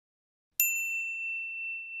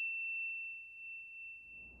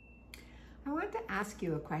want to ask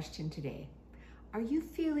you a question today. Are you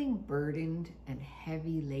feeling burdened and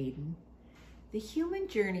heavy laden? The human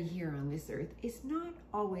journey here on this earth is not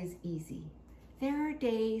always easy. There are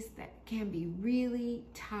days that can be really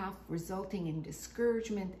tough, resulting in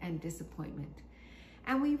discouragement and disappointment.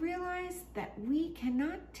 And we realize that we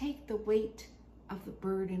cannot take the weight of the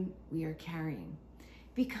burden we are carrying.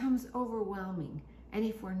 It becomes overwhelming, and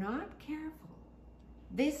if we're not careful,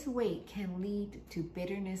 this weight can lead to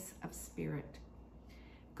bitterness of spirit.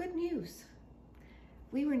 Good news.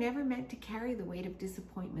 We were never meant to carry the weight of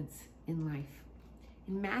disappointments in life.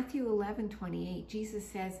 In Matthew 11:28, Jesus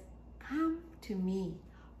says, "Come to me,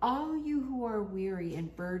 all you who are weary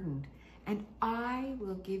and burdened, and I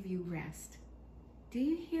will give you rest." Do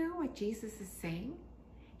you hear what Jesus is saying?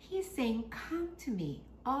 He is saying, "Come to me,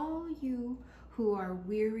 all you who are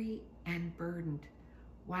weary and burdened."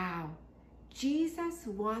 Wow. Jesus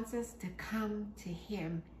wants us to come to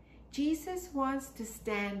him. Jesus wants to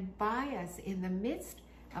stand by us in the midst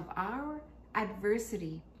of our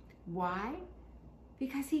adversity. Why?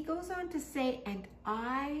 Because he goes on to say, "And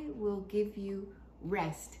I will give you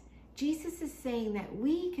rest." Jesus is saying that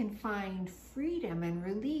we can find freedom and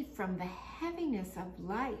relief from the heaviness of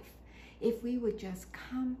life if we would just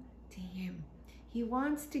come to him. He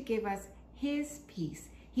wants to give us his peace.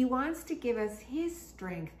 He wants to give us his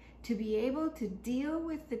strength to be able to deal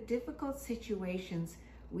with the difficult situations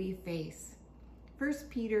we face. 1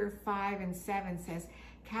 Peter 5:7 says,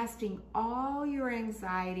 "Casting all your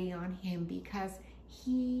anxiety on him because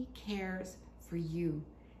he cares for you."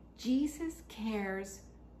 Jesus cares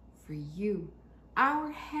for you.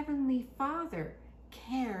 Our Heavenly Father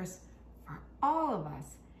cares for all of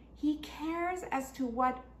us. He cares as to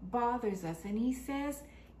what bothers us, and he says,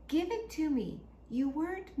 "Give it to me. You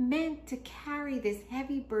weren't meant to carry this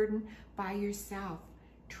heavy burden by yourself.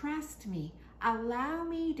 Trust me. Allow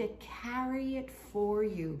me to carry it for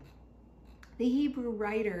you." The Hebrew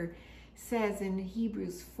writer says in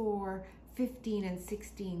Hebrews 4:15 and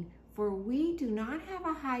 16, "For we do not have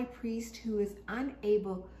a high priest who is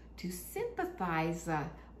unable to sympathize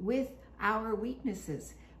with our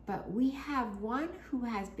weaknesses, but we have one who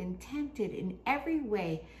has been tempted in every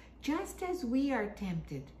way, just as we are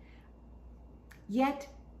tempted, yet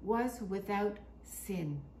was without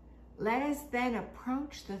sin. Let us then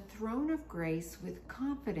approach the throne of grace with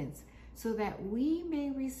confidence, so that we may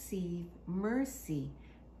receive mercy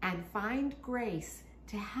and find grace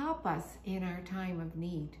to help us in our time of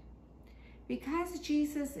need." Because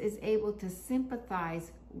Jesus is able to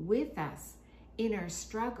sympathize with us in our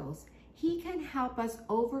struggles, he can help us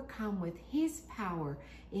overcome with his power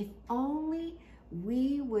if only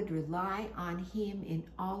we would rely on him in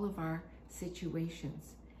all of our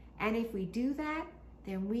situations. And if we do that,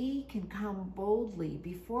 then we can come boldly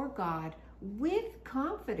before God with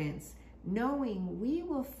confidence, knowing we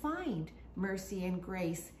will find mercy and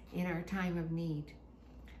grace in our time of need.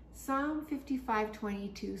 Psalm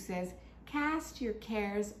 55:22 says, "Cast your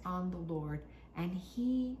cares on the Lord, and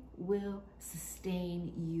he will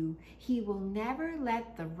sustain you. He will never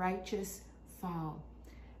let the righteous fall."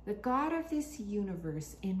 The God of this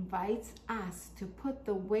universe invites us to put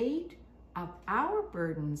the weight of our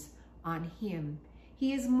burdens on him.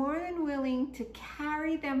 He is more than willing to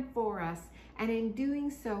carry them for us, and in doing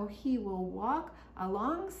so, he will walk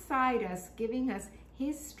alongside us, giving us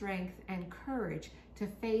his strength and courage to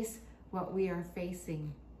face what we are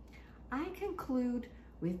facing. I conclude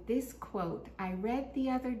with this quote I read the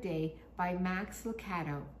other day by Max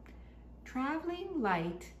Lucado. "Traveling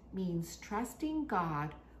light means trusting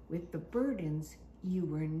God with the burdens you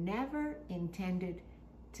were never intended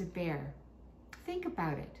to bear." Think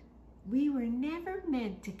about it. We were never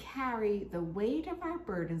meant to carry the weight of our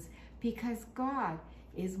burdens because God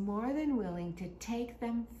is more than willing to take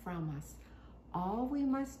them from us. All we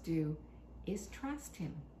must do is trust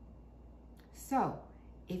him. So,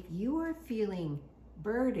 if you are feeling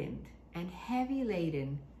burdened and heavy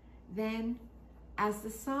laden, then, as the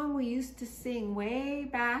song we used to sing way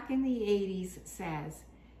back in the 80s says,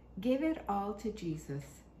 give it all to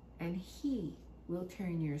Jesus, and he will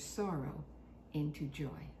turn your sorrow into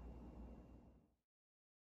joy.